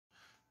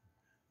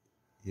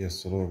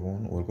Yes, hello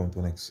everyone, welcome to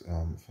the next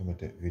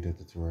video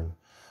tutorial.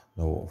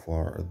 Now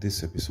for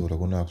this episode I'm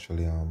going to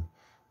actually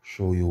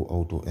show you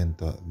how to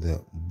enter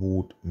the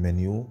boot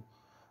menu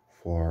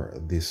for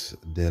this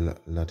Dell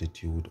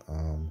Latitude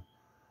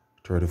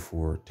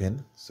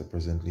 3410. So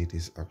presently it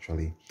is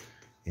actually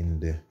in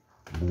the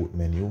boot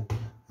menu,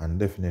 and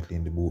definitely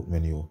in the boot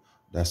menu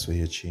that's where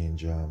you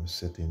change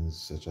settings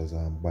such as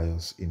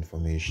BIOS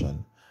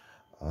information,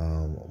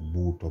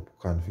 boot up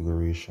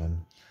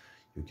configuration.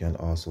 You can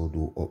also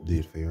do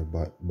update for your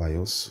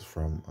BIOS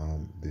from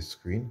this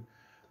screen.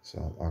 So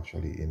I'm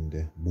actually in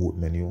the boot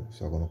menu,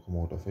 so I'm going to come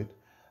out of it,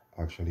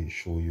 actually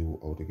show you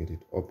how to get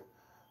it up.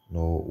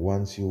 Now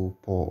once you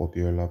power up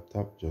your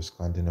laptop, just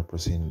continue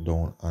pressing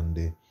down on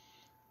the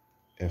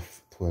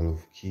F12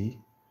 key.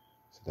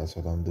 So that's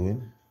what I'm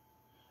doing,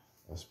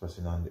 just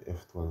pressing on the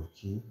F12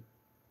 key,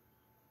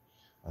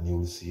 and you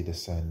will see the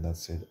sign that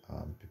said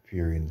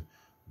preparing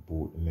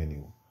boot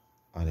menu,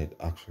 and it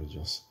actually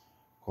just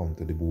come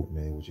to the boot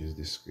menu, which is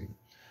this screen.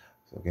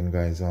 So again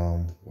guys,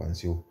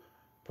 once you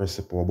press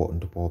the power button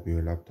to power up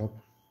your laptop,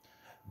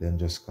 then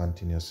just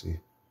continuously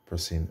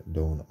pressing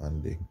down on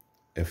the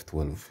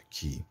F12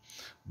 key.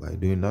 By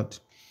doing that,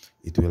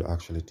 it will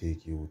actually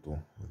take you to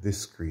this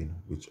screen,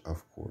 which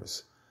of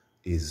course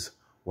is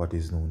what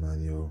is known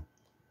as your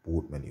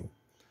boot menu.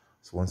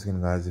 So once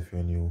again guys, if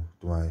you're new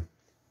to my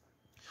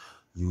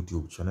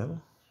YouTube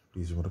channel,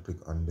 please remember to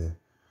click on the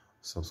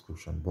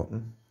subscription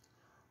button.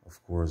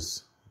 Of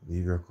course,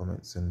 leave your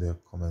comments in the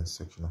comment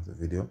section of the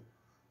video,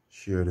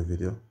 share the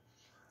video.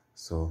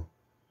 So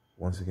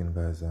once again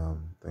guys,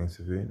 thanks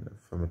for viewing.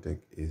 Tech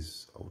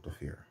is out of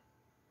here.